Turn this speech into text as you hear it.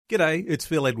G'day, it's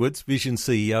Phil Edwards, Vision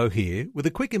CEO here, with a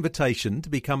quick invitation to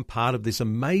become part of this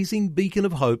amazing beacon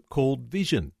of hope called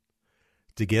Vision.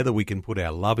 Together we can put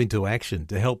our love into action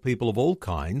to help people of all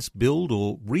kinds build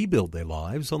or rebuild their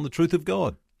lives on the truth of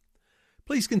God.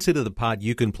 Please consider the part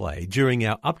you can play during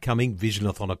our upcoming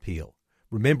Visionathon appeal,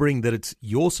 remembering that it's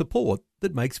your support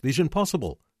that makes Vision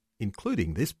possible,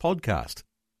 including this podcast.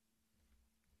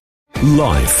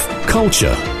 Life,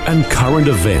 culture, and current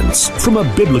events from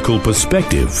a biblical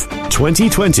perspective.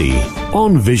 2020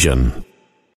 on Vision.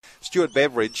 Stuart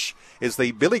Beveridge is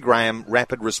the Billy Graham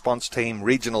Rapid Response Team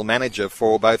Regional Manager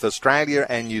for both Australia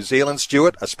and New Zealand.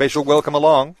 Stuart, a special welcome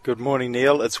along. Good morning,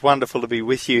 Neil. It's wonderful to be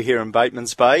with you here in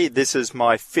Batemans Bay. This is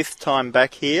my 5th time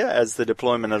back here as the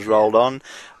deployment has rolled on,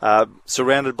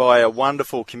 surrounded by a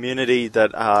wonderful community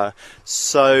that are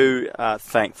so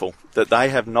thankful that they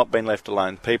have not been left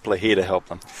alone. People are here to help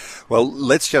them. Well,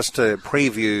 let's just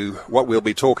preview what we'll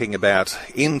be talking about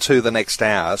into the next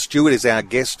hour. Stuart is our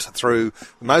guest through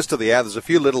most of the hour. There's a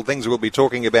few little things we'll be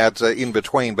talking about in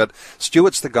between, but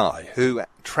Stuart's the guy who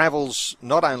travels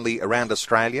not only around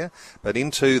Australia, but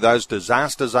into those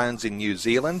disaster zones in New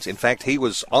Zealand. In fact, he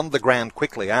was on the ground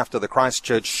quickly after the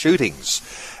Christchurch shootings.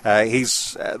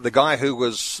 He's the guy who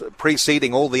was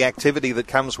preceding all the activity that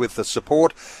comes with the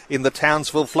support in the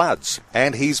Townsville floods.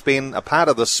 And he's been a part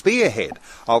of the spearhead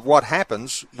of what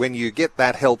happens when you get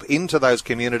that help into those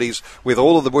communities with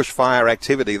all of the bushfire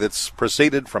activity that's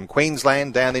proceeded from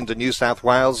Queensland down into New South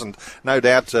Wales and no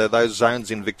doubt those zones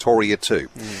in Victoria too.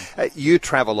 You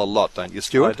travel a lot, don't you,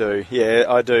 Stuart? I do, yeah,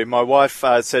 I do. My wife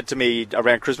said to me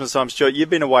around Christmas time, Stuart,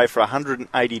 you've been away for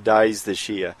 180 days this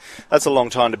year. That's a long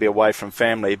time to be away from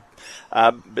family.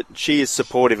 But she is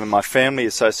supportive, and my family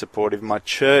is so supportive. My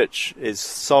church is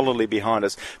solidly behind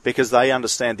us because they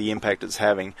understand the impact it's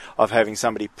having of having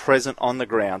somebody present on the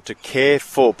ground to care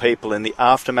for people in the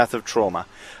aftermath of trauma,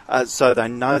 so they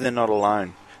know they're not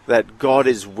alone, that God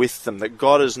is with them, that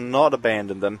God has not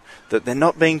abandoned them, that they're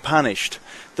not being punished,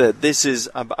 that this is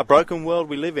a broken world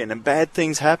we live in and bad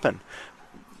things happen.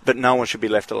 But no one should be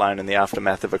left alone in the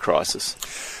aftermath of a crisis.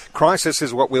 Crisis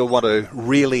is what we'll want to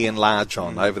really enlarge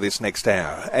on over this next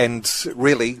hour. And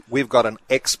really, we've got an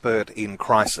expert in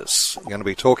crisis going to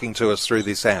be talking to us through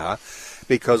this hour,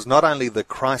 because not only the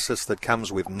crisis that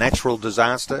comes with natural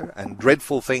disaster and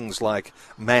dreadful things like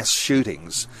mass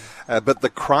shootings, but the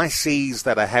crises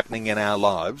that are happening in our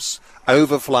lives,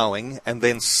 overflowing, and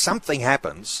then something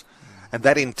happens, and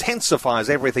that intensifies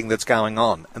everything that's going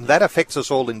on. And that affects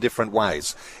us all in different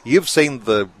ways. You've seen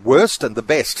the worst and the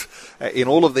best in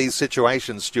all of these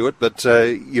situations, Stuart, but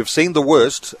you've seen the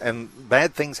worst, and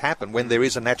bad things happen when there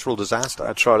is a natural disaster.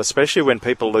 That's right, especially when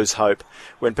people lose hope.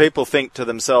 When people think to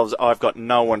themselves, I've got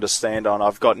no one to stand on,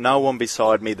 I've got no one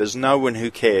beside me, there's no one who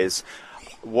cares.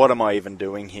 What am I even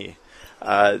doing here?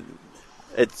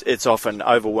 It's often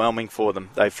overwhelming for them.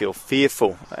 They feel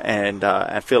fearful and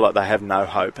feel like they have no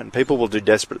hope. And people will do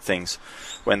desperate things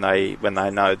when they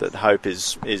know that hope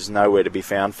is nowhere to be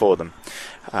found for them.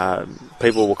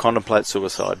 People will contemplate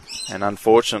suicide, and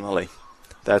unfortunately,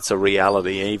 that's a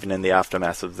reality even in the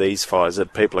aftermath of these fires,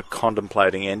 that people are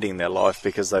contemplating ending their life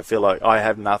because they feel like, I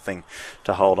have nothing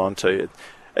to hold on to.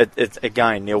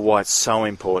 Again, Neil, why it's so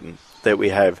important that we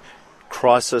have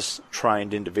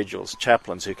crisis-trained individuals,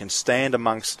 chaplains, who can stand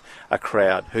amongst a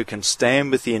crowd, who can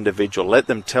stand with the individual, let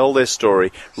them tell their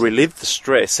story, relive the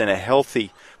stress in a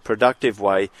healthy, productive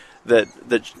way that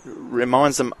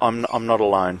reminds them, I'm not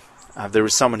alone. There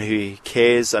is someone who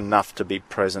cares enough to be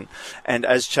present. And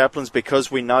as chaplains, because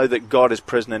we know that God is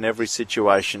present in every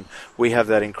situation, we have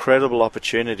that incredible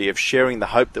opportunity of sharing the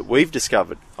hope that we've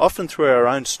discovered, often through our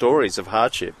own stories of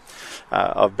hardship,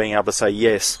 of being able to say,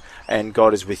 yes, and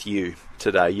God is with you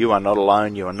today. You are not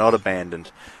alone. You are not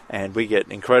abandoned. And we get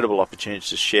incredible opportunities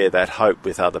to share that hope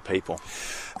with other people.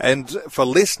 And for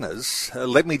listeners,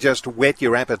 let me just whet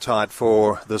your appetite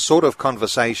for the sort of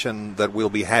conversation that we'll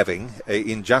be having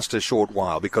in just a short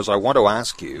while, because I want to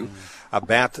ask you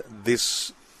about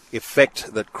this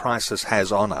effect that crisis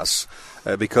has on us.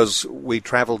 Because we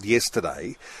travelled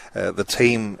yesterday, the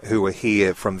team who were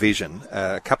here from Vision,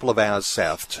 a couple of hours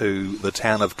south to the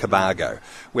town of Cobargo,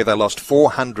 where they lost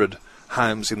 400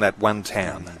 homes in that one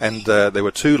town, and there were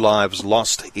 2 lives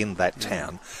lost in that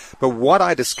town. But what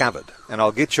I discovered, and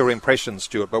I'll get your impressions,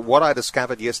 Stuart, but what I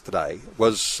discovered yesterday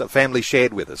was a family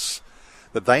shared with us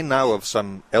that they know of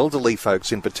some elderly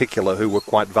folks in particular who were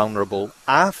quite vulnerable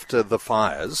after the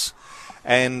fires,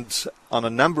 and on a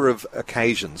number of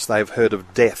occasions they've heard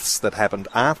of deaths that happened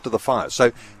after the fires.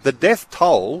 So the death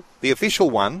toll, the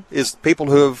official one, is people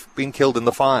who have been killed in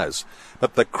the fires.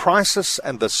 But the crisis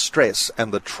and the stress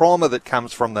and the trauma that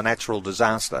comes from the natural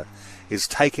disaster is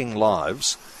taking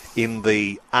lives in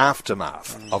the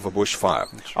aftermath of a bushfire.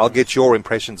 I'll get your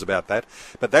impressions about that.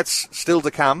 But that's still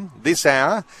to come this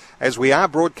hour as we are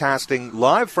broadcasting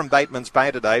live from Bateman's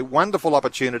Bay today. Wonderful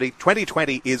opportunity.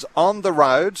 2020 is on the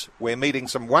road. We're meeting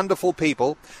some wonderful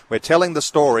people. We're telling the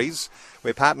stories.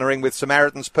 We're partnering with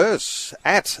Samaritan's Purse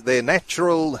at their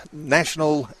National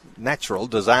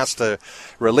Disaster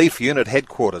Relief Unit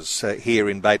headquarters here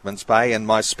in Bateman's Bay. And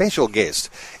my special guest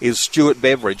is Stuart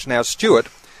Beveridge. Now, Stuart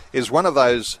is one of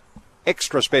those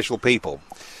extra special people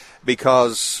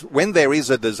because when there is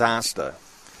a disaster,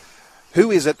 who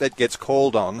is it that gets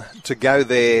called on to go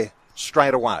there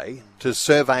straight away, to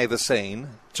survey the scene,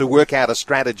 to work out a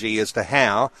strategy as to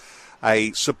how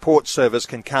a support service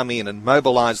can come in and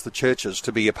mobilise the churches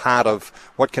to be a part of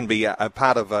what can be a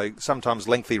part of a sometimes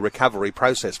lengthy recovery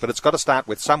process? But it's got to start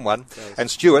with someone.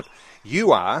 And Stuart,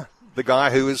 you are the guy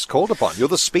who is called upon. You're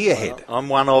the spearhead. I'm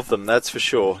one of them, that's for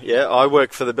sure. Yeah, I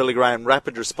work for the Billy Graham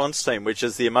Rapid Response Team, which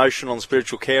is the emotional and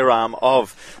spiritual care arm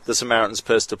of the Samaritan's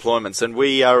Purse deployments. And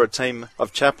we are a team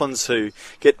of chaplains who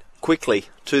get quickly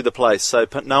to the place, so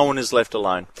no one is left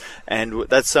alone. And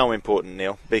that's so important,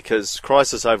 Neil, because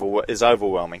crisis is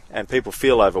overwhelming and people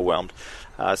feel overwhelmed.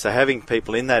 So having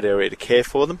people in that area to care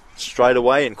for them straight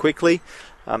away and quickly,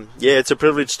 it's a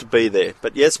privilege to be there.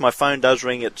 But yes, my phone does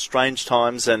ring at strange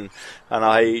times, and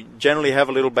I generally have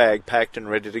a little bag packed and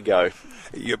ready to go.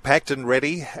 You're packed and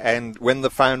ready, and when the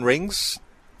phone rings,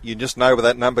 you just know where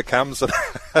that number comes and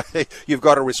you've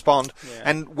got to respond. Yeah.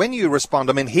 And when you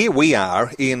respond, I mean, here we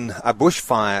are in a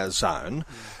bushfire zone,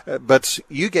 but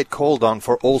you get called on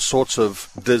for all sorts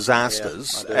of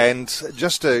disasters. Yeah, and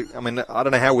just to, I mean, I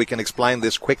don't know how we can explain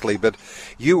this quickly, but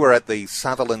you were at the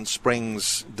Sutherland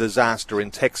Springs disaster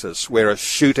in Texas where a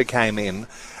shooter came in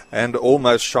and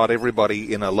almost shot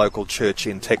everybody in a local church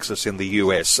in Texas in the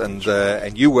US,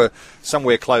 and you were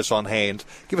somewhere close on hand.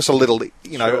 Give us a little,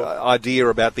 idea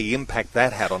about the impact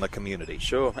that had on a community.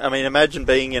 Sure. I mean, imagine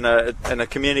being in a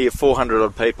community of 400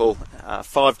 odd people,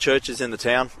 5 churches in the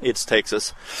town. It's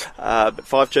Texas, but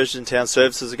 5 churches in town.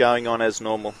 Services are going on as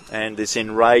normal, and this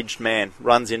enraged man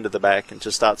runs into the back and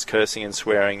just starts cursing and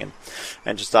swearing,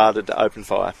 and just started to open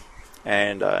fire.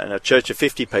 And in a church of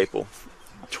 50 people,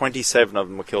 27 of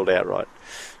them were killed outright.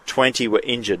 20 were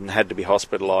injured and had to be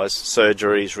hospitalised,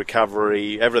 surgeries,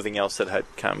 recovery, everything else that had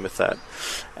come with that.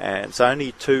 And so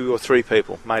only 2 or 3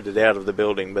 people made it out of the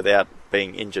building without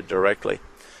being injured directly.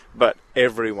 But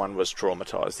everyone was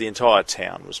traumatised. The entire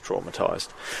town was traumatised.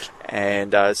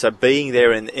 And so being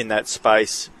there in that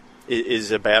space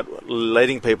is about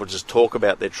letting people just talk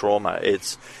about their trauma.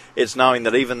 It's knowing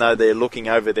that even though they're looking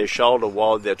over their shoulder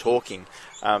while they're talking,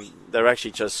 they're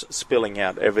actually just spilling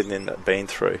out everything they've been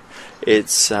through.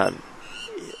 It's an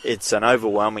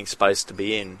overwhelming space to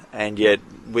be in, and yet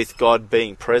with God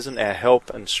being present, our help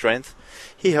and strength,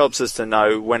 He helps us to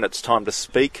know when it's time to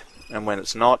speak and when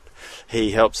it's not.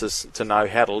 He helps us to know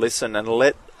how to listen and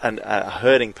let a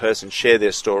hurting person share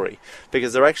their story,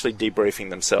 because they're actually debriefing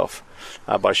themselves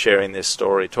by sharing their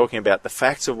story, talking about the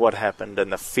facts of what happened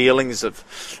and the feelings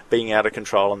of being out of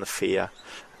control and the fear.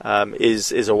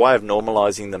 Is a way of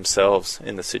normalising themselves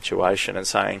in the situation and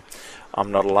saying,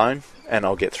 I'm not alone and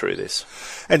I'll get through this.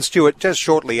 And Stuart, just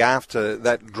shortly after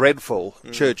that dreadful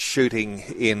church shooting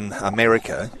in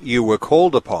America, you were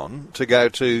called upon to go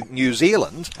to New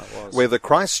Zealand, where the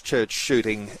Christchurch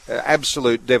shooting,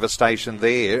 absolute devastation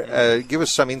there. Give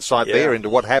us some insight there into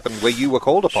what happened where you were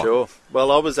called upon. Sure.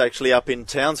 Well, I was actually up in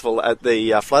Townsville at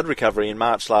the flood recovery in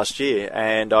March last year,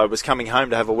 and I was coming home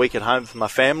to have a week at home for my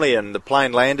family, and the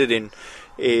plane landed in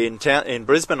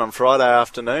Brisbane on Friday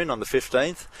afternoon on the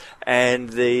 15th,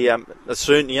 and as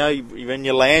soon, when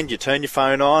you land, you turn your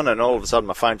phone on, and all of a sudden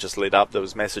my phone just lit up. There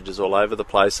was messages all over the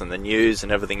place and the news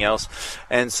and everything else,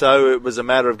 and so it was a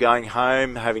matter of going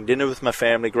home, having dinner with my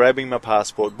family, grabbing my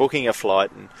passport, booking a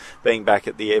flight, and being back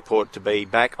at the airport to be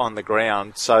back on the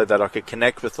ground so that I could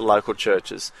connect with the local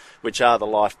churches, which are the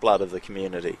lifeblood of the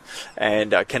community,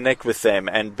 and connect with them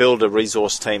and build a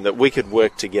resource team that we could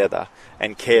work together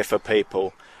and care for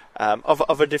people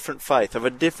of a different faith, of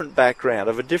a different background,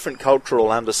 of a different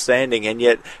cultural understanding, and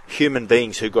yet human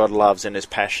beings who God loves and is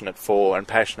passionate for and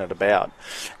passionate about.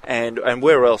 And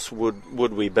where else would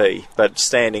we be but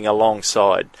standing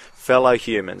alongside fellow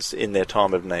humans in their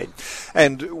time of need.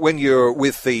 And when you're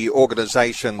with the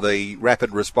organisation, the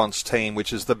Rapid Response Team,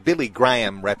 which is the Billy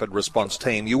Graham Rapid Response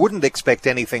Team, you wouldn't expect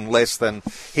anything less than,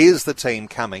 here's the team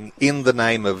coming in the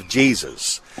name of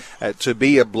Jesus to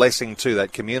be a blessing to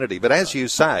that community. But as you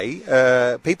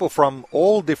say, people from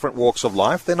all different walks of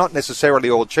life, they're not necessarily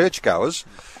all churchgoers,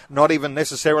 not even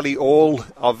necessarily all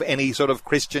of any sort of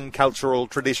Christian, cultural,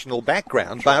 traditional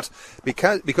background, but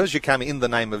because you come in the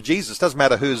name of Jesus, doesn't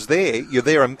matter who's there, you're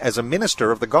there as a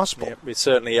minister of the gospel. Yeah, we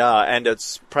certainly are, and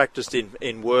it's practiced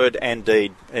in word and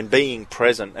deed, and being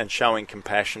present and showing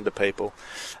compassion to people.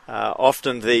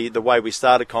 Often the way we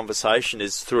start a conversation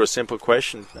is through a simple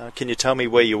question. Can you tell me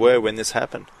where you were when this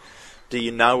happened? Do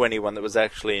you know anyone that was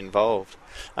actually involved?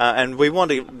 And we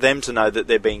want them to know that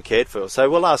they're being cared for. So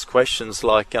we'll ask questions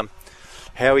like,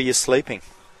 how are you sleeping?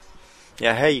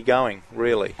 Yeah, how are you going,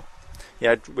 really?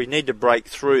 Yeah, we need to break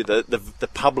through the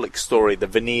public story, the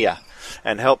veneer,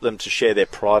 and help them to share their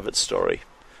private story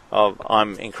of,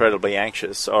 I'm incredibly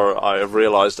anxious, or I have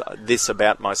realised this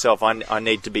about myself. I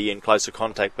need to be in closer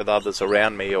contact with others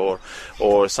around me,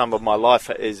 or some of my life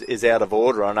is out of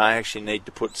order, and I actually need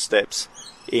to put steps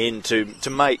in to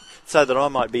make so that I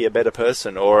might be a better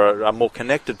person, or a more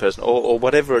connected person, or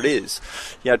whatever it is.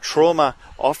 You know, trauma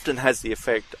often has the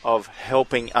effect of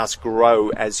helping us grow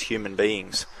as human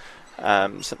beings.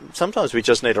 Sometimes we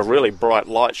just need a really bright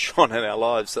light shone in our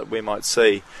lives that we might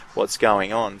see what's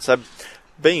going on. So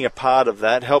being a part of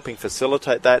that, helping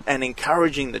facilitate that, and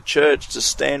encouraging the church to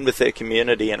stand with their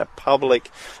community in a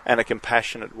public and a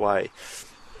compassionate way.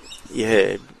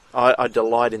 Yeah, I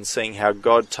delight in seeing how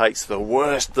God takes the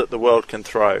worst that the world can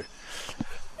throw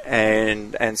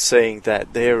and seeing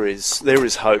that there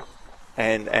is hope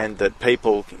and that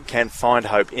people can find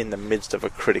hope in the midst of a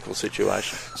critical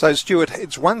situation. So, Stuart,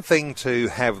 it's one thing to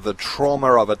have the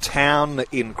trauma of a town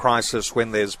in crisis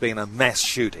when there's been a mass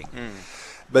shooting.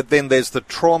 But then there's the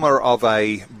trauma of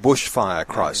a bushfire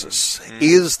crisis.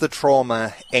 Is the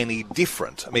trauma any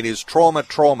different? I mean, is trauma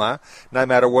no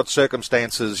matter what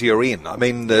circumstances you're in? I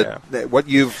mean, what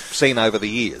you've seen over the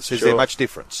years, is there much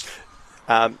difference?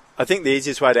 I think the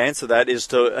easiest way to answer that is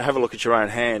to have a look at your own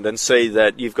hand and see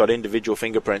that you've got individual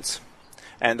fingerprints.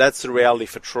 And that's the reality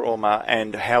for trauma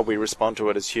and how we respond to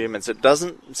it as humans. It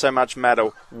doesn't so much matter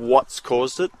what's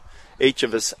caused it. Each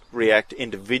of us react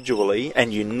individually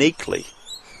and uniquely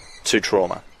to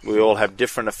trauma. We all have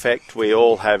different effect. We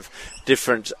all have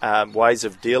different ways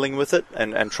of dealing with it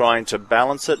and trying to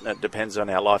balance it. And it depends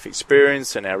on our life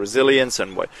experience and our resilience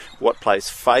and what place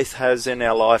faith has in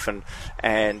our life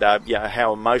and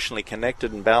how emotionally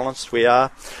connected and balanced we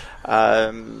are.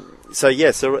 So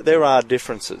yes, there are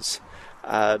differences.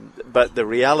 But the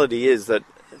reality is that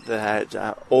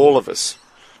all of us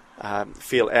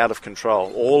feel out of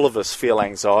control. All of us feel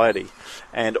anxiety.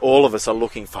 And all of us are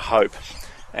looking for hope.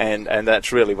 And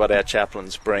that's really what our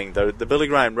chaplains bring. The Billy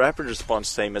Graham Rapid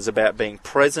Response Team is about being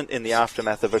present in the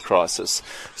aftermath of a crisis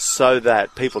so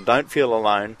that people don't feel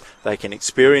alone, they can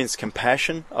experience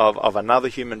compassion of another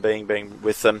human being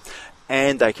with them,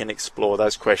 and they can explore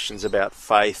those questions about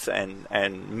faith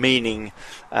and meaning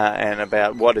and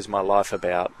about what is my life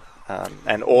about.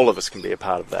 And all of us can be a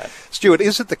part of that. Stuart,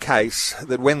 is it the case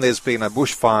that when there's been a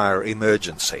bushfire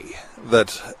emergency,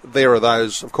 that there are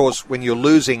those, of course, when you're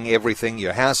losing everything,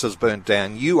 your house is burnt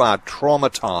down, you are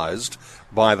traumatised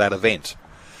by that event.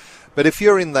 But if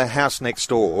you're in the house next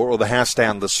door or the house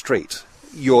down the street,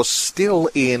 you're still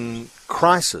in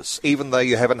crisis, even though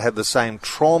you haven't had the same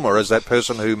trauma as that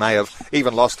person who may have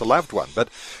even lost a loved one. But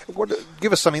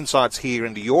give us some insights here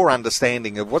into your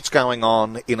understanding of what's going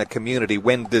on in a community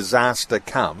when disaster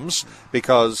comes,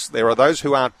 because there are those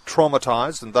who are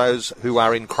traumatised and those who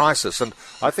are in crisis. And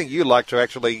I think you like to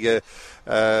actually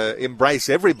embrace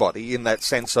everybody in that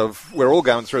sense of we're all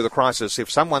going through the crisis. If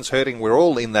someone's hurting, we're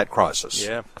all in that crisis.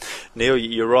 Yeah. Neil,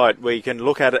 you're right. We can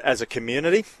look at it as a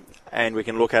community, and we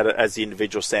can look at it as the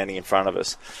individual standing in front of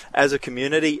us. As a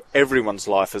community, everyone's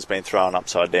life has been thrown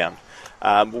upside down.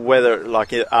 Whether,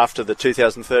 like after the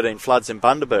 2013 floods in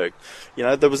Bundaberg,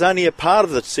 there was only a part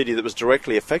of the city that was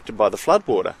directly affected by the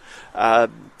floodwater.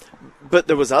 But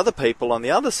there was other people on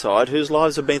the other side whose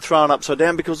lives have been thrown upside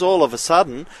down because all of a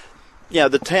sudden,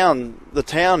 the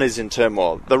town is in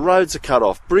turmoil. The roads are cut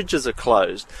off. Bridges are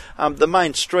closed. The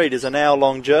main street is an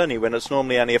hour-long journey when it's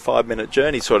normally only a 5-minute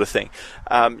journey sort of thing.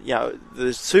 The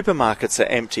supermarkets are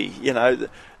empty.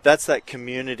 That's that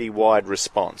community-wide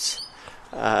response.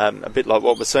 A bit like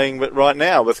what we're seeing right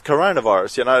now with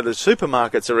coronavirus. The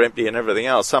supermarkets are empty and everything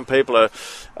else. Some people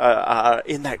are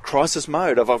in that crisis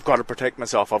mode of I've got to protect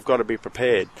myself. I've got to be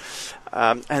prepared.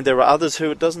 And there are others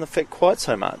who it doesn't affect quite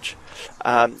so much.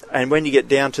 And when you get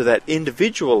down to that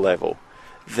individual level,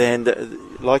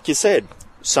 then, like you said,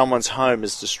 someone's home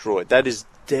is destroyed. That is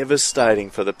devastating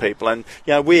for the people. And,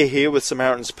 we're here with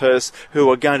Samaritan's Purse, who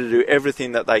are going to do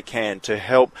everything that they can to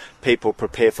help people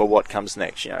prepare for what comes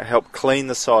next. Help clean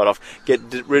the site off, get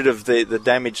rid of the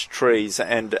damaged trees,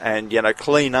 and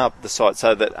clean up the site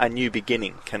so that a new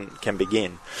beginning can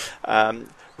begin.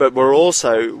 But we're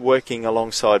also working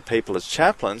alongside people as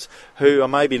chaplains who are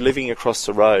maybe living across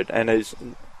the road and is,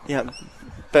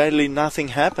 badly nothing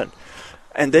happened.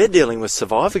 And they're dealing with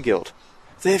survivor guilt.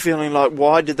 They're feeling like,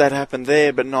 why did that happen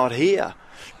there but not here?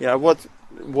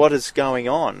 What is going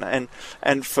on?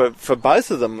 And for both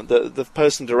of them, the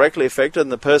person directly affected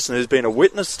and the person who's been a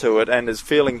witness to it and is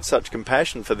feeling such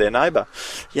compassion for their neighbour,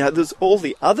 there's all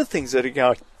the other things that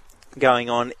are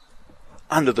going on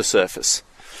under the surface.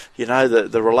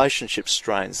 The relationship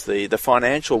strains, the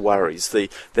financial worries,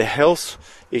 the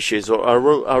health issues,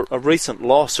 or a recent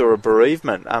loss or a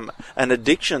bereavement, an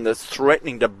addiction that's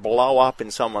threatening to blow up in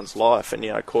someone's life and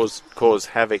cause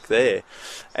havoc there.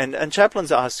 And chaplains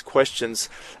ask questions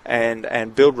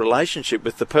and build relationship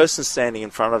with the person standing in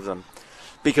front of them,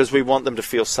 because we want them to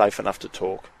feel safe enough to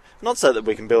talk. Not so that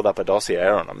we can build up a dossier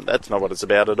on them. That's not what it's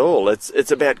about at all.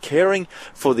 It's about caring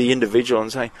for the individual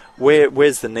and saying,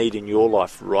 where's the need in your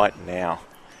life right now?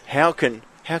 How can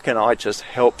I just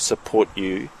help support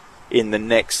you in the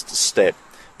next step?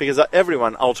 Because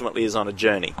everyone ultimately is on a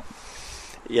journey.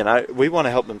 We want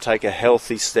to help them take a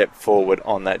healthy step forward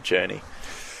on that journey.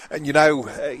 And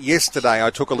yesterday I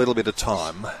took a little bit of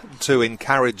time to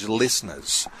encourage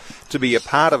listeners to be a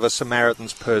part of a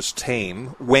Samaritan's Purse team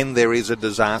when there is a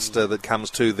disaster that comes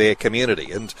to their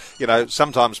community. And,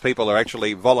 sometimes people are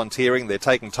actually volunteering, they're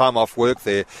taking time off work,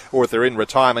 or if they're in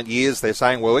retirement years, they're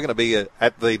saying, well, we're going to be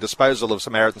at the disposal of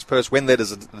Samaritan's Purse. When there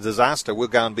is a disaster, we'll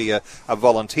go and be a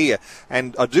volunteer.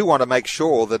 And I do want to make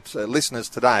sure that listeners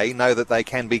today know that they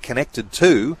can be connected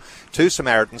to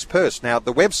Samaritan's Purse. Now,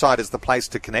 the website is the place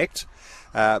to connect.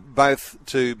 Both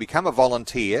to become a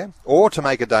volunteer or to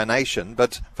make a donation.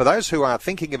 But for those who are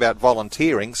thinking about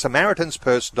volunteering,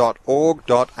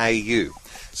 samaritanspurse.org.au.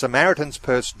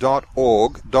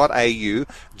 samaritanspurse.org.au.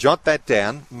 Jot that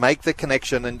down, make the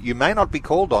connection, and you may not be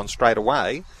called on straight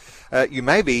away. You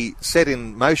may be set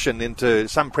in motion into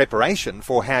some preparation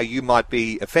for how you might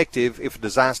be effective if a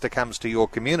disaster comes to your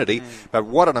community. But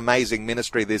what an amazing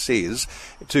ministry this is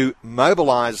to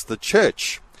mobilise the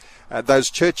church. Those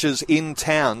churches in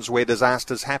towns where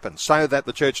disasters happen, so that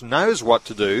the church knows what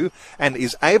to do and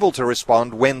is able to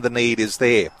respond when the need is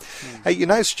there.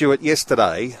 Hey, Stuart,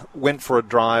 yesterday went for a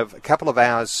drive a couple of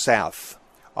hours south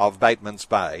of Bateman's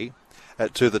Bay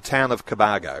to the town of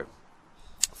Cobargo.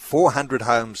 400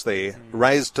 homes there,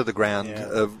 razed to the ground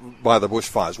by the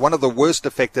bushfires. One of the worst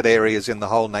affected areas in the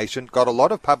whole nation. Got a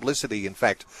lot of publicity, in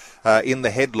fact, in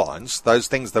the headlines, those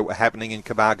things that were happening in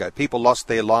Cobargo. People lost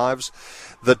their lives.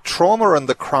 The trauma and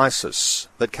the crisis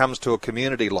that comes to a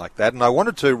community like that, and I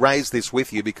wanted to raise this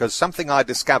with you because something I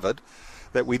discovered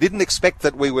that we didn't expect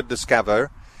that we would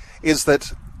discover is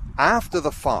that after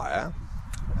the fire,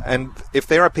 and if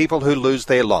there are people who lose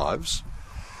their lives,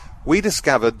 we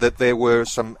discovered that there were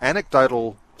some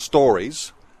anecdotal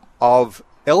stories of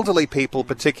elderly people,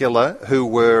 particular, who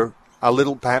were a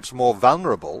little perhaps more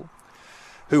vulnerable,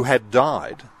 who had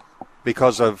died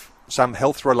because of some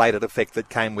health-related effect that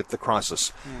came with the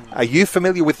crisis. Are you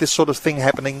familiar with this sort of thing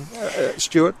happening,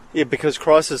 Stuart? Yeah, because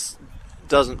crisis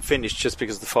doesn't finish just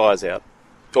because the fire's out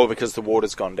or because the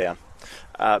water's gone down.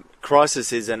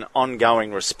 Crisis is an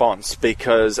ongoing response,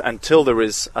 because until there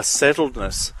is a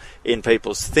settledness in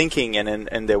people's thinking and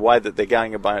in their way that they're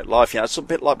going about life, it's a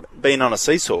bit like being on a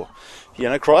seesaw.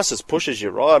 Crisis pushes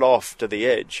you right off to the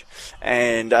edge,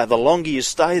 and the longer you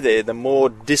stay there, the more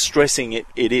distressing it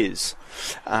is.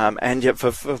 And yet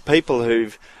for people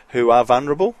who are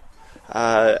vulnerable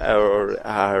or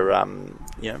are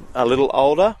a little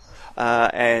older,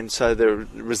 and so their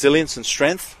resilience and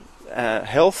strength,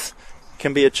 health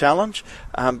can be a challenge.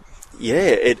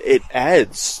 It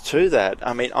adds to that.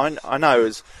 I mean, I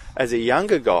know as a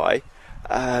younger guy,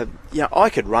 I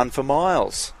could run for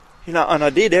miles, and I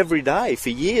did every day for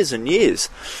years and years.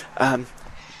 I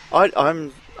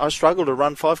struggle to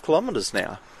run 5 kilometres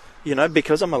now,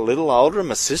 because I'm a little older and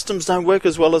my systems don't work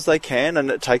as well as they can, and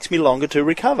it takes me longer to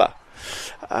recover.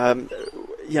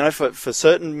 For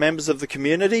certain members of the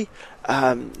community,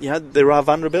 there are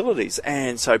vulnerabilities,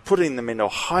 and so putting them in a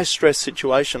high-stress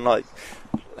situation like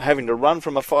having to run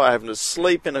from a fire, having to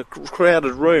sleep in a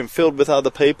crowded room filled with other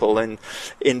people, and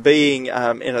in being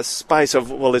in a space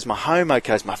of, well, is my home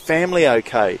okay? Is my family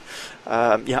okay?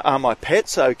 Are my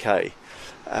pets okay?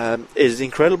 is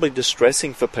incredibly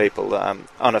distressing for people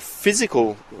on a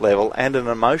physical level and an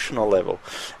emotional level.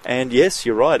 And yes,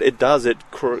 you're right, it does. It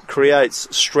creates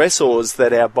stressors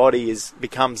that our body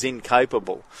becomes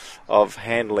incapable of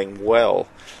handling well.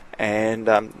 And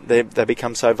they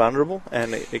become so vulnerable,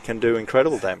 and it can do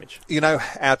incredible damage. You know,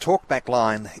 our talkback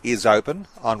line is open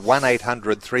on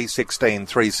 1800 316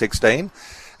 316,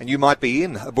 and you might be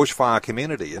in a bushfire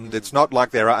community, and it's not like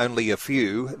there are only a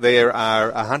few. There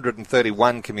are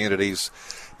 131 communities,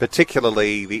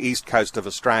 particularly the east coast of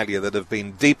Australia, that have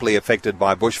been deeply affected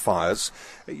by bushfires.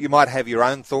 You might have your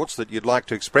own thoughts that you'd like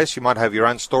to express. You might have your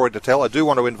own story to tell. I do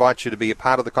want to invite you to be a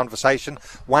part of the conversation.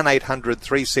 1800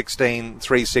 316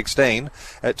 316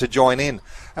 to join in.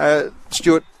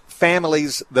 Stuart,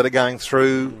 families that are going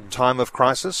through time of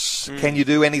crisis, can you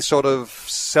do any sort of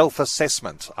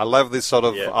self-assessment? I love this sort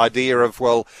of idea of,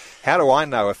 well, how do I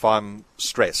know if I'm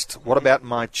stressed? What about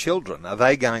my children? Are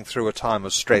they going through a time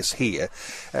of stress here?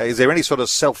 Is there any sort of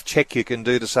self-check you can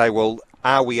do to say, well,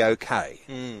 are we okay?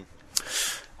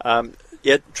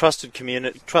 Trusted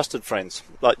community, trusted friends,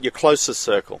 like your closest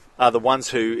circle, are the ones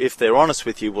who, if they're honest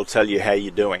with you, will tell you how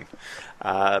you're doing.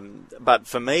 But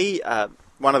for me,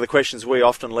 one of the questions we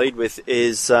often lead with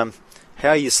is, how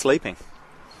are you sleeping?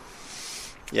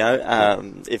 You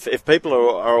know, if people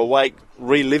are awake,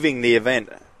 reliving the event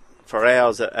for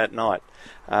hours at night,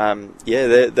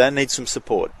 they need some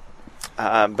support.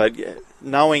 But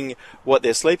knowing what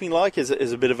they're sleeping like is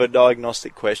a bit of a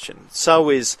diagnostic question. So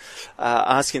is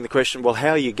asking the question, well, how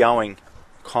are you going,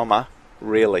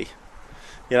 really?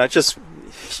 You know, just,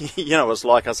 you know, it's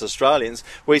like us Australians,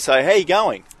 we say, how are you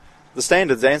going? The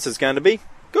standard answer is going to be,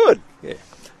 good. Yeah.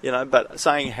 You know, but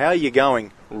saying, how are you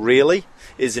going, really,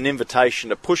 is an invitation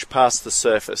to push past the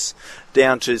surface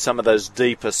down to some of those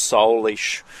deeper,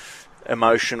 soulish,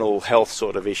 emotional health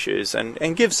sort of issues,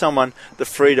 and give someone the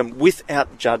freedom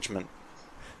without judgment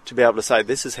to be able to say,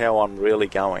 this is how I'm really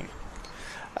going.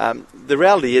 The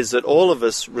reality is that all of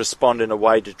us respond in a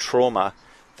way to trauma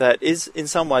that is in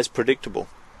some ways predictable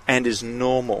and is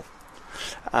normal.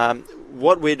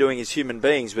 What we're doing as human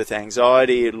beings with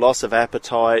anxiety, loss of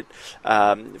appetite,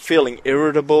 feeling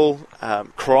irritable,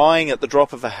 crying at the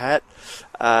drop of a hat,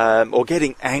 or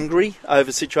getting angry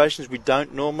over situations we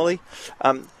don't normally,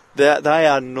 they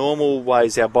are normal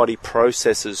ways our body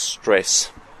processes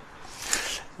stress.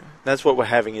 That's what we're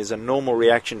having, is a normal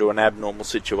reaction to an abnormal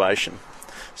situation.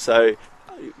 So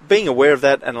being aware of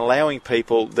that and allowing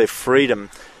people their freedom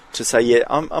to say, yeah,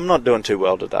 I'm not doing too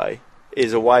well today,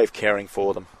 is a way of caring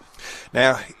for them.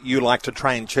 Now, you like to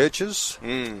train churches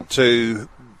to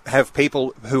have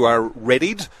people who are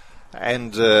readied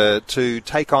and to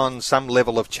take on some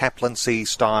level of chaplaincy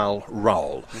style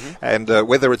role. And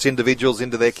whether it's individuals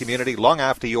into their community long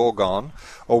after you're gone,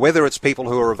 or whether it's people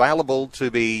who are available to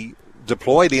be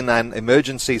deployed in an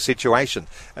emergency situation,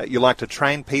 you like to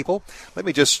train people. Let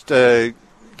me just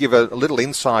give a little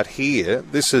insight here.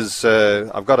 This is,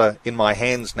 I've got in my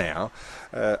hands now,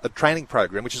 a training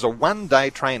program, which is a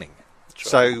one-day training.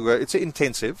 So it's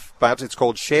intensive, but it's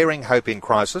called Sharing Hope in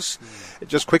Crisis.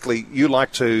 Just quickly, you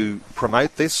like to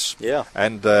promote this,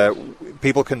 and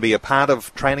people can be a part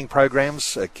of training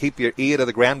programs. Keep your ear to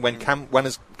the ground when one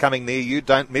is coming near you.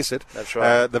 Don't miss it. That's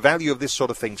right. The value of this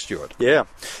sort of thing, Stuart. Yeah.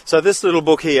 So this little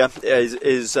book here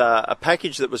is a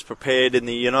package that was prepared in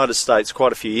the United States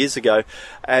quite a few years ago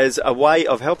as a way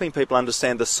of helping people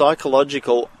understand the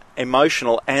psychological,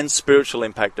 emotional and spiritual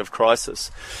impact of crisis.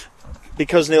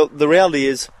 Because, Neil, the reality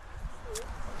is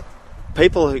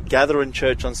people who gather in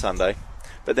church on Sunday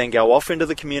but then go off into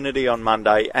the community on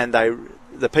Monday, and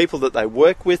the people that they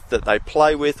work with, that they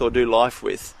play with or do life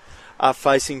with, are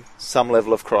facing some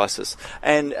level of crisis.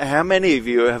 And how many of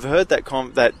you have heard that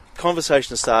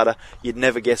conversation starter, you'd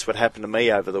never guess what happened to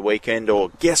me over the weekend,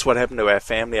 or guess what happened to our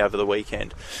family over the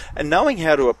weekend? And knowing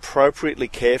how to appropriately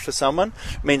care for someone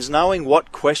means knowing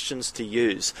what questions to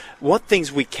use, what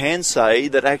things we can say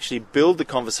that actually build the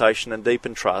conversation and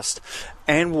deepen trust,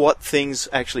 and what things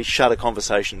actually shut a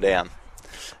conversation down.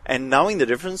 And knowing the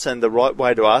difference and the right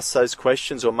way to ask those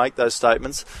questions or make those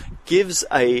statements gives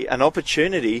an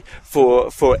opportunity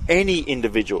for any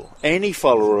individual, any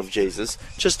follower of Jesus,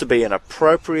 just to be an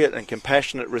appropriate and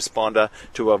compassionate responder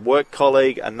to a work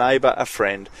colleague, a neighbour, a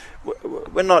friend.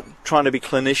 We're not trying to be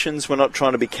clinicians, we're not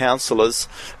trying to be counsellors.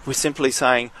 We're simply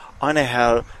saying, I know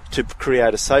how to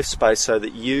create a safe space so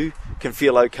that you can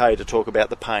feel okay to talk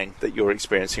about the pain that you're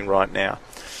experiencing right now.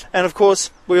 And of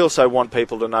course, we also want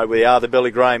people to know we are the Billy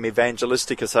Graham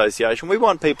Evangelistic Association. We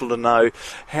want people to know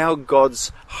how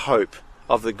God's hope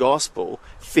of the gospel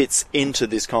fits into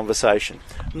this conversation.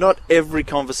 Not every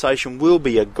conversation will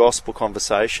be a gospel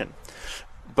conversation,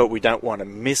 but we don't want to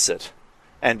miss it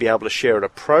and be able to share it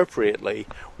appropriately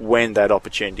when that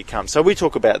opportunity comes. So we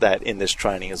talk about that in this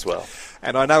training as well.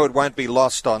 And I know it won't be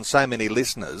lost on so many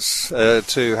listeners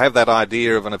to have that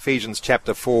idea of an Ephesians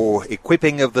chapter 4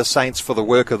 equipping of the saints for the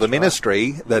work of the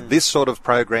ministry that this sort of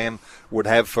program would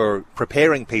have for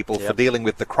preparing people for dealing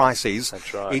with the crises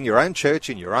in your own church,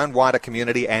 in your own wider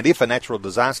community, and if a natural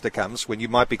disaster comes, when you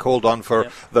might be called on for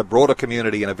the broader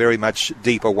community in a very much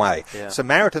deeper way.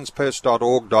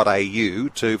 SamaritansPurse.org.au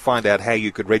to find out how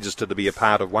you could register to be a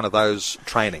part of one of those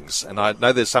trainings. And I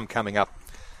know there's some coming up.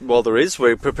 Well, there is.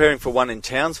 We're preparing for one in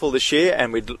Townsville this year,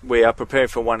 and we are preparing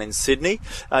for one in Sydney.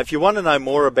 If you want to know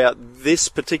more about this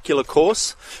particular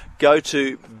course, go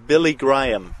to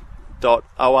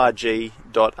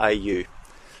billygraham.org.au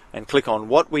and click on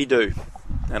What We Do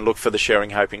and look for the Sharing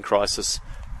Hope in Crisis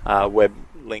web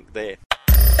link there.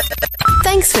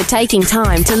 Thanks for taking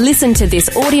time to listen to this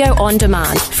audio on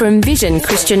demand from Vision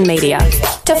Christian Media.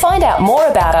 To find out more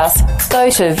about us,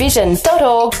 go to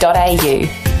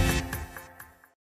vision.org.au.